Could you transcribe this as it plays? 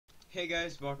Hey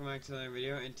guys, welcome back to another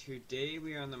video, and today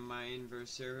we are on the Mineverse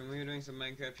server, and we are doing some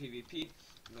Minecraft PvP.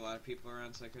 There's a lot of people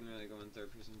around, so I couldn't really go in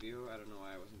third-person view. I don't know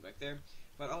why I wasn't back there.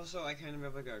 But also, I kind of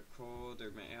have like a cold,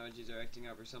 or my allergies are acting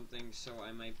up or something, so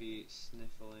I might be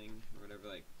sniffling, or whatever,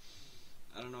 like,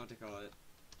 I don't know what to call it.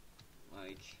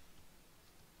 Like,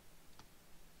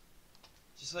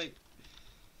 just like,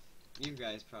 you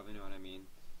guys probably know what I mean.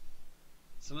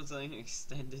 Someone's saying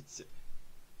extended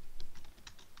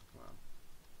wow.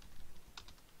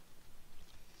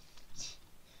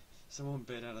 Someone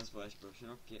bit on a splash potion.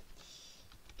 Okay.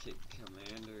 Kit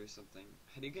Commander or something.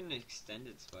 How do you get an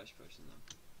extended splash potion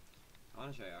though? I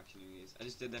want to try auctioning these. I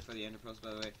just did that for the ender pearls,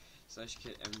 by the way. Slash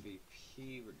kit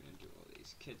MVP. We're gonna do all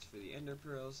these kits for the ender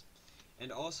pearls.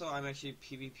 And also, I'm actually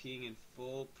PvPing in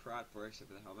full prot 4 except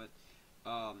for the helmet.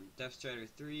 Death Strider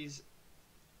 3s.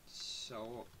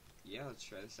 So, yeah, let's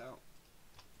try this out.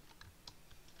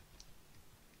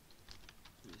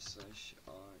 Slash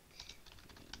Arc.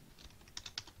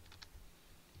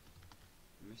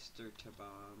 Mr.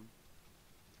 Tabam.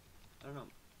 I don't know.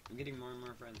 I'm getting more and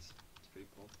more friends. It's pretty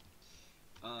cool.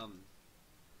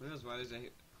 Who knows why there's a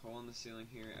hole in the ceiling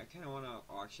here. I kind of want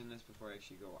to auction this before I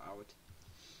actually go out.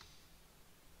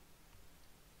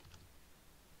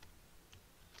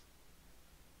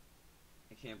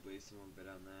 I can't believe someone bid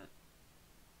on that.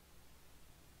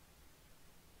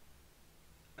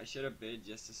 I should have bid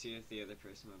just to see if the other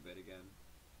person would bid again.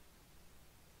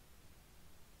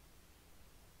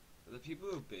 But the people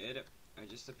who bid are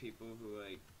just the people who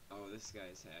like, oh, this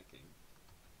guy's hacking.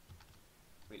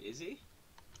 Wait, is he?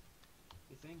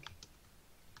 You think?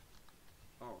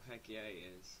 Oh, heck yeah, he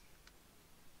is.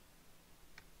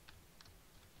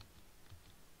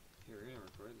 Here, we're gonna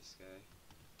record this guy.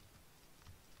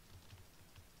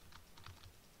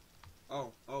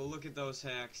 Oh, look at those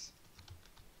hacks.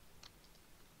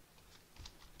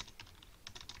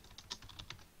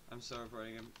 I'm still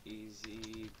recording him.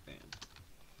 Easy ban.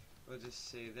 We'll just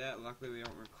say that. Luckily we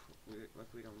don't luckily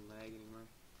we don't lag anymore.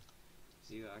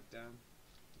 Z lockdown.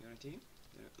 You want a team?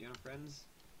 You want friends?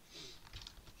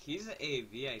 He's a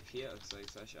VIP, it looks like,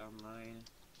 slash online.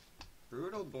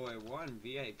 Brutal Boy 1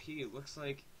 VIP. It looks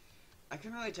like, I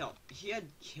couldn't really tell. He had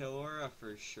Killora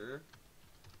for sure.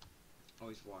 Oh,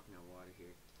 he's walking on water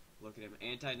here. Look at him.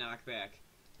 Anti-knockback.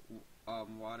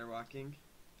 Water walking.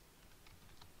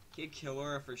 He had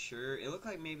Killora for sure. It looked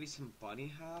like maybe some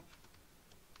bunny hop.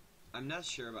 I'm not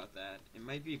sure about that. It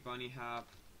might be bunny hop.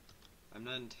 I'm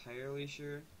not entirely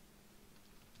sure.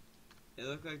 It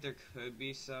looked like there could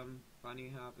be some bunny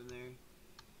hop in there.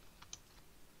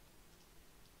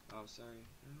 Oh, sorry.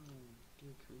 Oh, do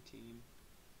a crew team.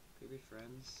 Could be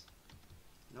friends.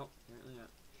 Nope, apparently not.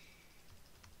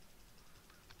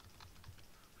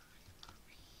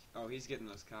 Oh, he's getting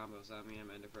those combos on me. I'm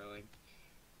ender pearling.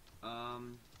 Bow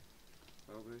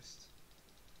boost.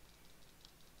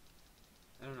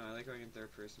 I don't know. I like going in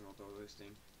third person while bow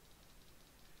boosting.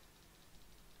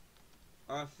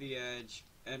 Off the edge,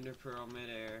 ender pearl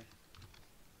midair,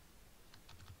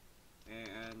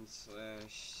 and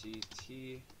slash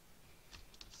CT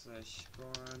slash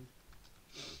spawn.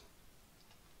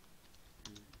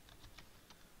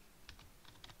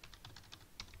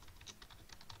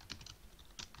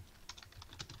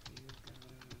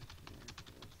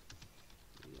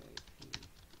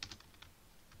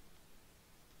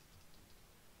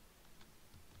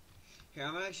 Here,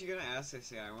 I'm actually gonna ask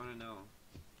this guy. I want to know.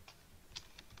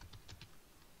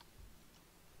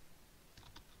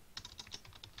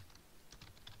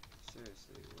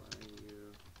 Seriously, why do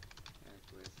you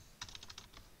act with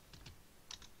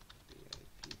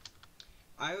VIP?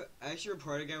 I actually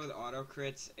reported a guy with auto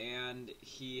crits, and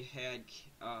he had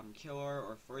killer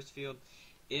or force field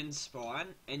in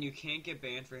spawn, and you can't get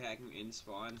banned for hacking in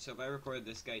spawn. So if I record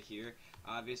this guy here,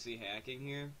 obviously hacking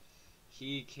here,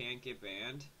 he can't get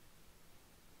banned.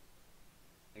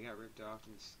 I got ripped off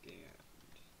and scammed.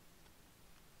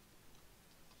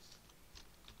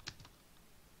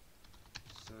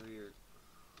 So you're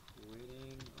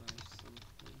quitting or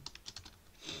something?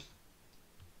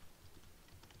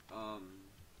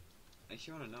 I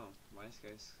actually want to know why this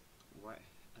guy's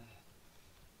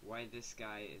why this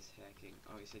guy is hacking.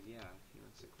 Oh, he said yeah, he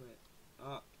wants to quit.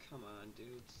 Oh, come on,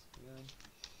 dudes, really?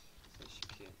 Slash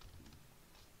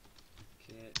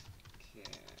kit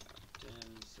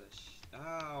captain slash.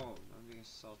 Oh, I'm being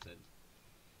assaulted.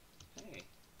 Hey.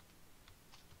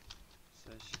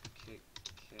 Slash kit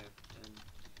captain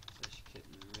slash kit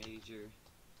major.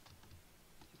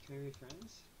 Can we be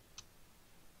friends?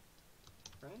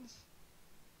 Friends?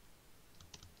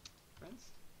 Friends?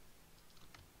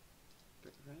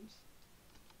 Friends?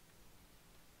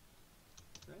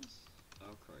 Friends?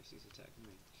 Oh, of course, he's attacking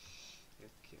me.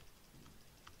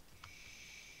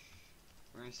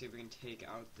 We're gonna see if we can take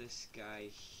out this guy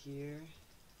here.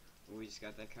 Oh, we just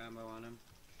got that combo on him.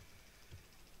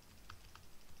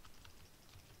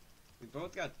 We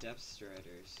both got Depth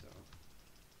Striders, so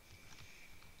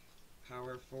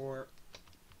Power 4.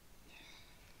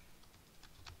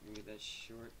 Get that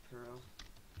short pearl.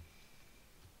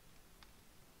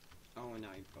 Oh, and now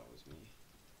he bows me.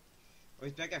 Oh,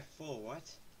 he's back at full. What?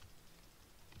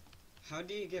 How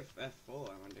do you get at full,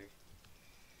 I wonder?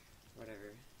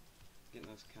 Whatever. Getting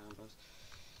those combos.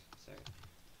 Sorry.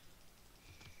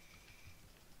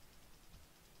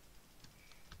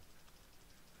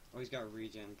 Oh, he's got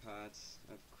regen pots,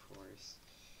 of course.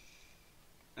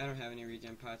 I don't have any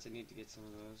regen pots. I need to get some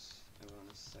of those. I will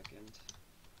in a second.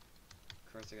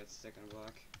 Of course, I got stuck in a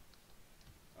block.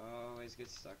 Always get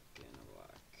stuck in a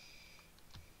block.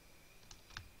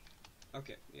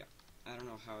 Okay, yeah. I don't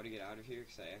know how to get out of here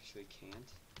because I actually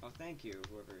can't. Oh, thank you,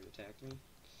 whoever attacked me.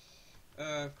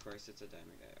 Of course, it's a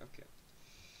diamond guy. Okay.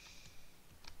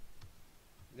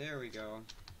 There we go.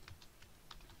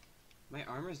 My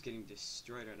armor is getting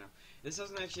destroyed right now. This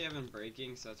doesn't actually have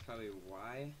unbreaking, so that's probably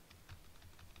why.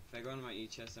 If I go into my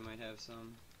E-chest, I might have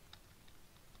some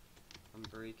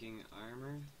unbreaking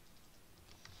armor.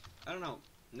 I don't know.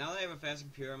 Now that I have a fast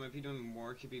computer, I might be doing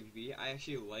more KitPvP.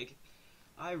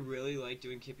 I really like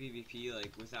doing KitPvP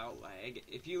like without lag.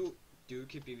 If you do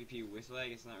KitPvP with lag,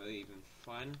 it's not really even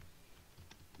fun.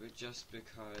 But just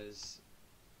because,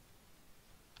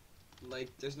 like,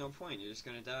 there's no point. You're just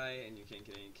gonna die, and you can't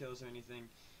get any kills or anything.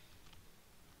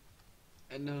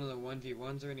 And none of the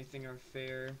 1v1s or anything are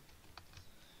fair.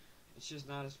 It's just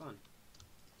not as fun.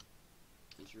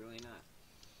 It's really not.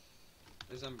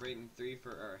 There's Unbreaking 3 for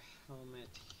our helmet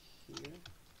here.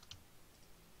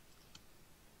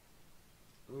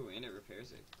 Ooh, and it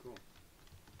repairs it. Cool.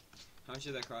 How much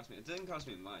did that cost me? It didn't cost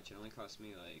me much. It only cost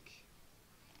me like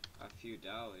a few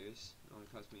dollars. It only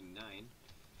cost me 9.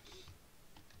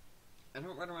 I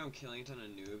don't run around killing a ton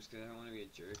of noobs because I don't want to be a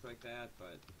jerk like that,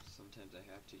 but sometimes I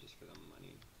have to just for the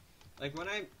money. Like when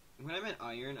I'm in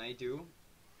iron, I do,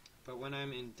 but when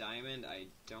I'm in diamond, I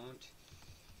don't.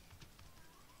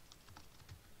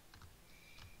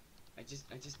 I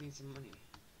just need some money.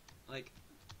 Like,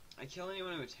 I kill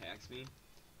anyone who attacks me,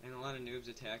 and a lot of noobs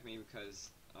attack me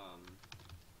because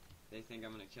they think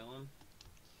I'm gonna kill them.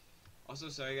 Also,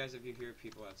 sorry guys if you hear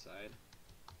people outside.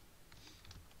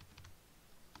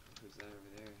 Who's that over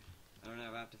there? I don't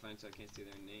have Optifine, so I can't see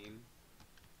their name.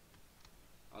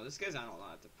 Oh, this guy's on a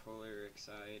lot. The Polar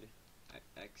Exide,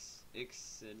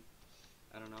 Ixid.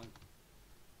 I don't know.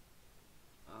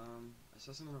 I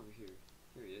saw someone over here.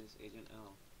 Here he is, Agent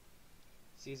L.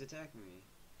 See, he's attacking me.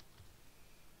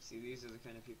 See, these are the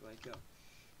kind of people I kill.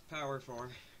 Power 4.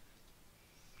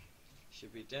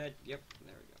 Should be dead. Yep,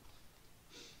 there we go.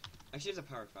 Actually, it's a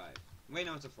power 5. Wait,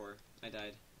 no, it's a 4. I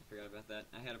died. I forgot about that.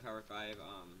 I had a power 5.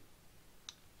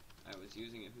 I was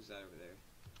using it. Who's that over there?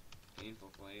 Painful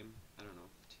Flame. I don't know.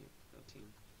 Real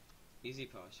team. Easy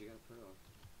Push. You got a pearl.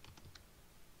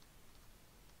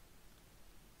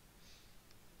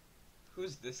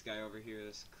 Who's this guy over here?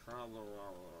 This crawler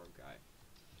guy.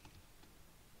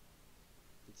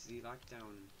 It's the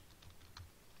lockdown.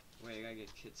 Wait, I gotta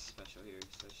get Kit Special here.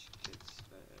 Slash Kit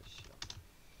Special.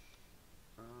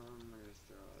 I'm gonna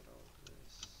throw out all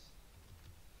this.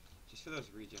 Just for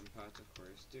those regen pots, of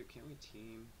course. Dude, can't we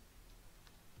team?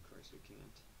 Of course we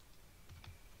can't.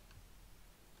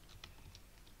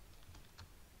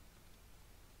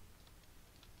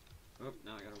 Oh,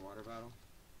 now I got a water bottle.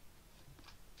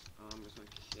 Where's my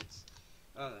kits?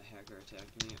 Oh, the hacker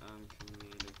attacked me on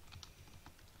Commander.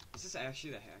 Is this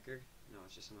actually the hacker? No,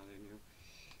 it's just another noob.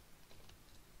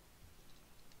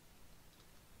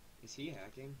 Is he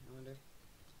hacking, I wonder?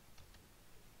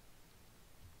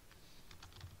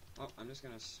 Oh, I'm just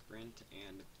gonna sprint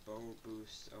and bow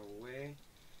boost away.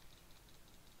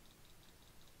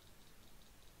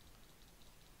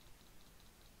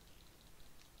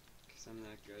 Because I'm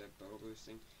not good at bow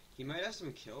boosting. He might have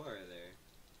some killer there.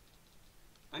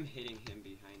 I'm hitting him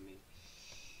behind me.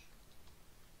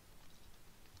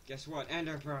 Guess what?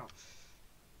 Ender Pearl!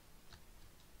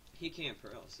 He can't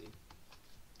pearl, see?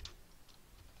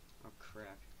 Oh,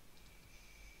 crap.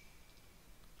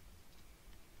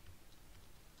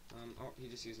 Oh, he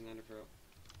just used an Ender Pearl.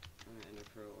 I'm gonna Ender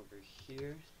Pearl over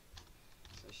here.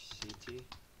 Slash CT.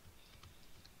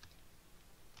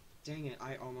 Dang it,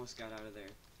 I almost got out of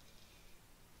there.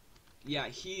 Yeah,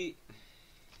 he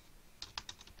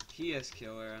has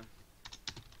killer.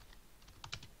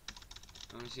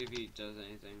 I wanna see if he does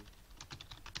anything.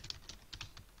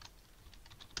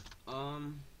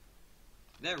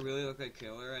 That really looked like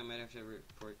killer. I might have to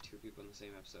report 2 people in the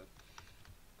same episode.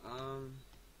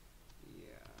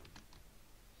 Yeah.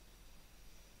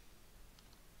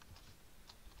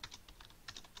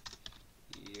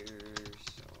 You're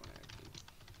so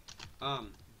hacky.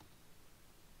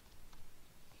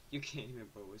 You can't even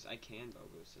bow boost. I can bow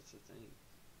boost, that's the thing.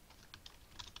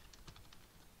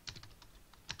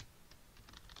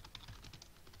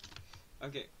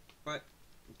 Okay, but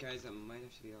guys, I might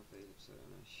have to be off this episode,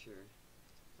 I'm not sure.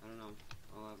 I don't know.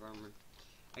 I'll have armor.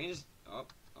 I can just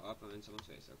I'm in someone's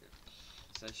face, okay.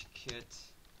 Such kit.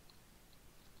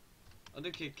 I'll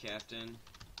do kit captain.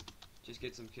 Just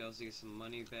get some kills to get some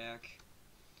money back.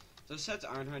 Those sets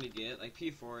aren't hard to get. Like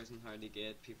P4 isn't hard to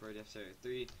get. P4 Death Star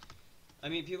 3. I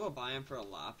mean, people buy them for a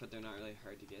lot, but they're not really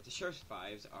hard to get. The Sharps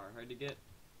 5s are hard to get.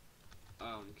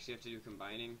 Because you have to do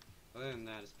combining. Other than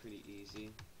that, it's pretty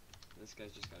easy. This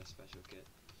guy's just got a special kit.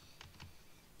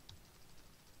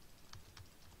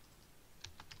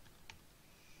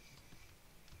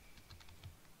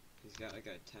 He's got like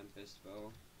a Tempest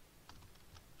bow.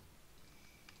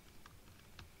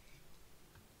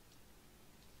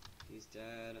 He's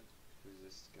dead. Who's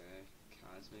this guy?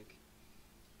 Cosmic.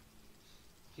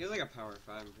 He has like a power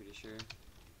 5, I'm pretty sure.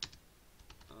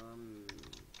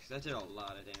 Because that did a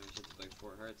lot of damage. It did like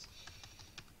 4 hearts.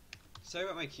 Sorry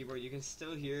about my keyboard. You can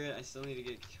still hear it. I still need to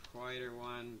get a quieter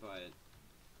one, but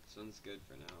this one's good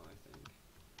for now, I think.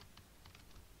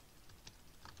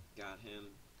 Got him.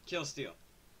 Kill steal.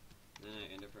 Then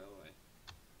I end up right away.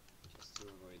 Just to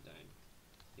avoid dying.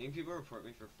 You think people report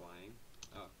me for flying?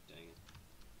 Oh, dang it.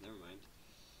 Never mind.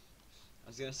 I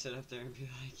was gonna sit up there and be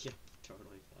like, yeah,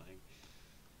 totally flying.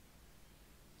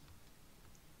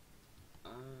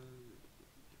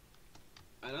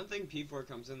 I don't think P4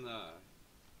 comes in the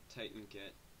Titan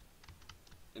kit.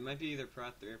 It might be either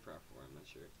Prot 3 or Prot 4, I'm not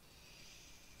sure.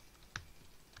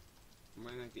 I'm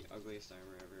wearing like the ugliest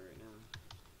armor ever right now.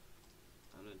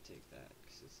 I'm gonna take that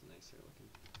because it's nicer looking.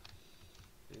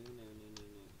 No.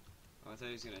 Oh, I thought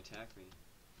he was gonna attack me.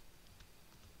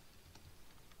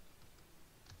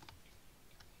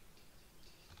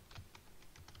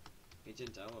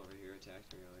 Agent L over here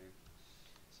attacked me earlier.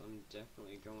 So I'm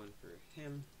definitely going for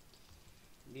him.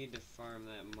 Need to farm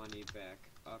that money back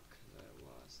up because I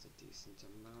lost a decent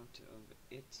amount of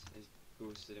it. I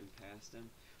boosted him past him.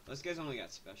 Well, this guy's only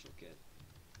got special kit.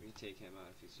 We can take him out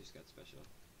if he's just got special.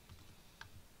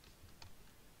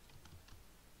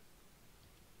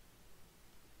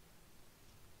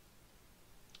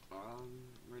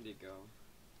 Where'd he go?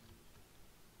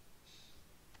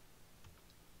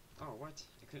 Oh, what?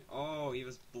 I couldn't. Oh, he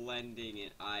was blending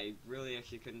it. I really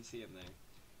actually couldn't see him there.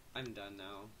 I'm done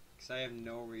now. Because I have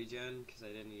no regen, because I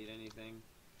didn't eat anything.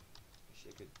 Wish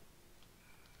I could.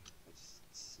 I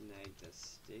just snagged a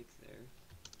steak there.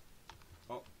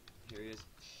 Oh, here he is.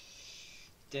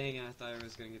 Dang it, I thought I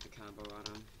was going to get the combo on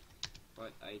him.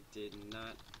 But I did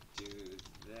not do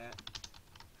that.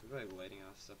 I'm like lighting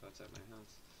off stuff outside my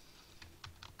house.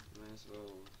 Might as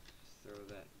well throw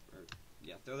that, or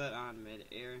yeah, throw that on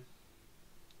mid-air.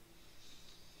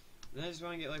 Then I just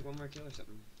want to get like one more kill or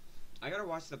something. I gotta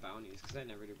watch the bounties, because I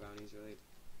never do bounties really.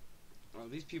 Oh,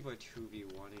 these people are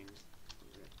 2v1ing.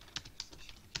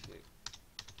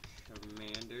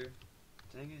 Commander.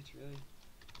 Dang it, really?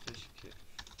 Fish kit.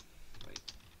 Like,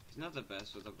 he's not the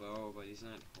best with a bow, but he's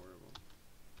not horrible.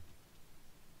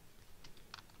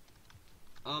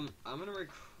 I'm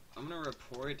gonna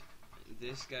report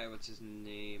this guy. What's his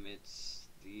name? It's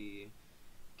the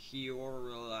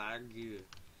Kiorlag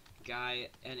guy,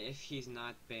 and if he's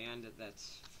not banned,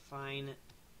 that's fine,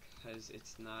 because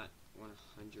it's not 100%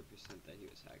 that he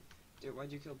was hacked. Dude,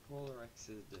 why'd you kill Polarexed?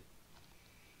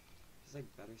 He's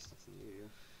like better stuff than you do.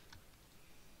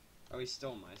 Oh, he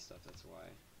stole my stuff, that's why.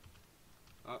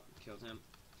 Oh, killed him.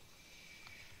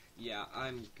 Yeah,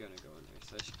 I'm gonna go in there.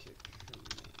 Slash kick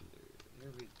commander.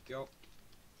 There we go.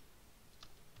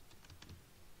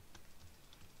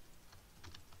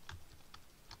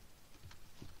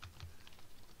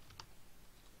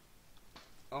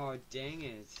 Oh, dang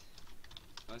it.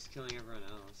 I was killing everyone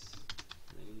else.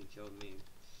 And then he killed me.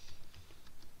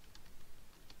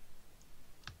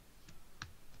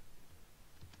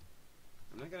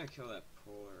 I'm not gonna kill that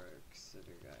Polar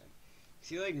Exeter guy. Cause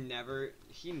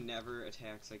he never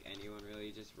attacks like anyone really,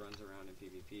 he just runs around in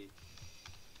PvP.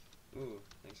 Ooh,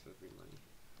 thanks for the free money.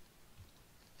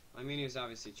 I mean, he was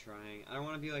obviously trying. I don't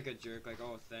want to be like a jerk, like,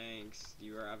 oh, thanks,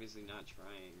 you are obviously not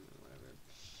trying, or whatever.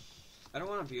 I don't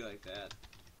want to be like that.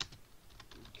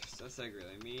 Cause that's like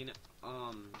really mean.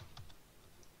 I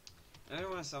don't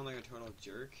want to sound like a total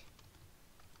jerk.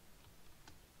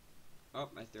 Oh,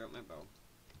 I threw out my bow.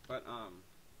 But, I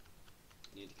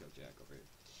need to kill Jack over here.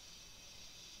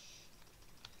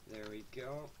 There we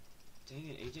go. Dang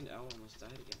it, Agent L almost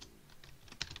died again.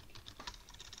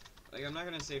 Like, I'm not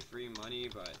gonna say free money,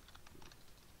 but...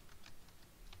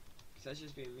 Cause that's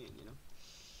just being mean, you know?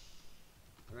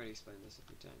 I already explained this a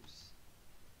few times.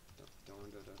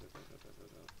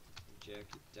 Jack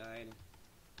died.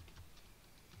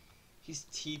 He's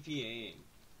TPAing.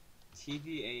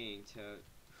 TPAing to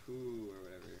who or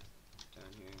whatever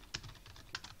down here.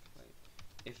 Like,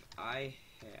 if I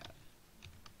had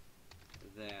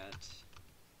that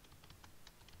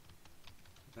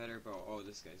better bow. Oh,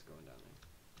 this guy's going down there.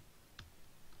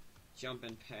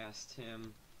 Jumping past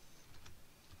him.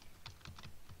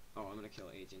 Oh, I'm gonna kill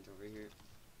Agent over here.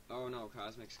 Oh no,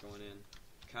 Cosmic's going in.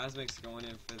 Cosmic's going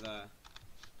in for the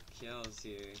kills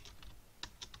here. Here,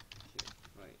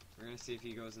 wait. We're gonna see if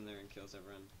he goes in there and kills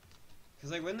everyone.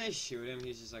 Cause like when they shoot him,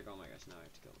 he's just like, oh my gosh, now I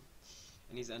have to kill him.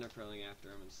 And he's ender pearling after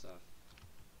him and stuff.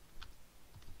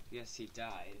 Yes, he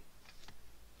died.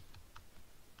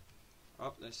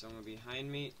 Oh, there's someone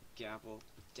behind me. Gapple.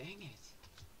 Dang it.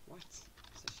 What?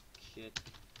 Such kid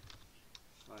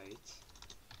fight.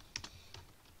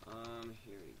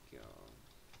 Here we go.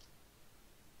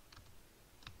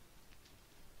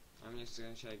 I'm just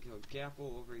gonna try to kill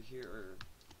Gapple over here, or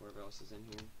whoever else is in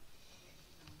here.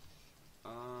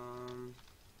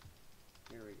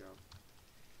 Here we go.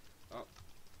 Oh,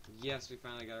 yes, we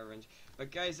finally got our revenge.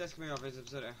 But guys, that's coming off this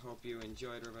episode. I hope you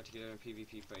enjoyed. We're about to get a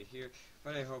PvP fight here,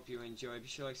 but I hope you enjoyed. Be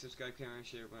sure to like, subscribe, comment,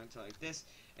 share when I like this,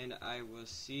 and I will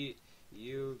see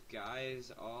you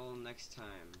guys all next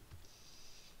time.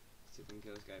 See if we can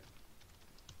kill this guy.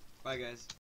 Bye, guys.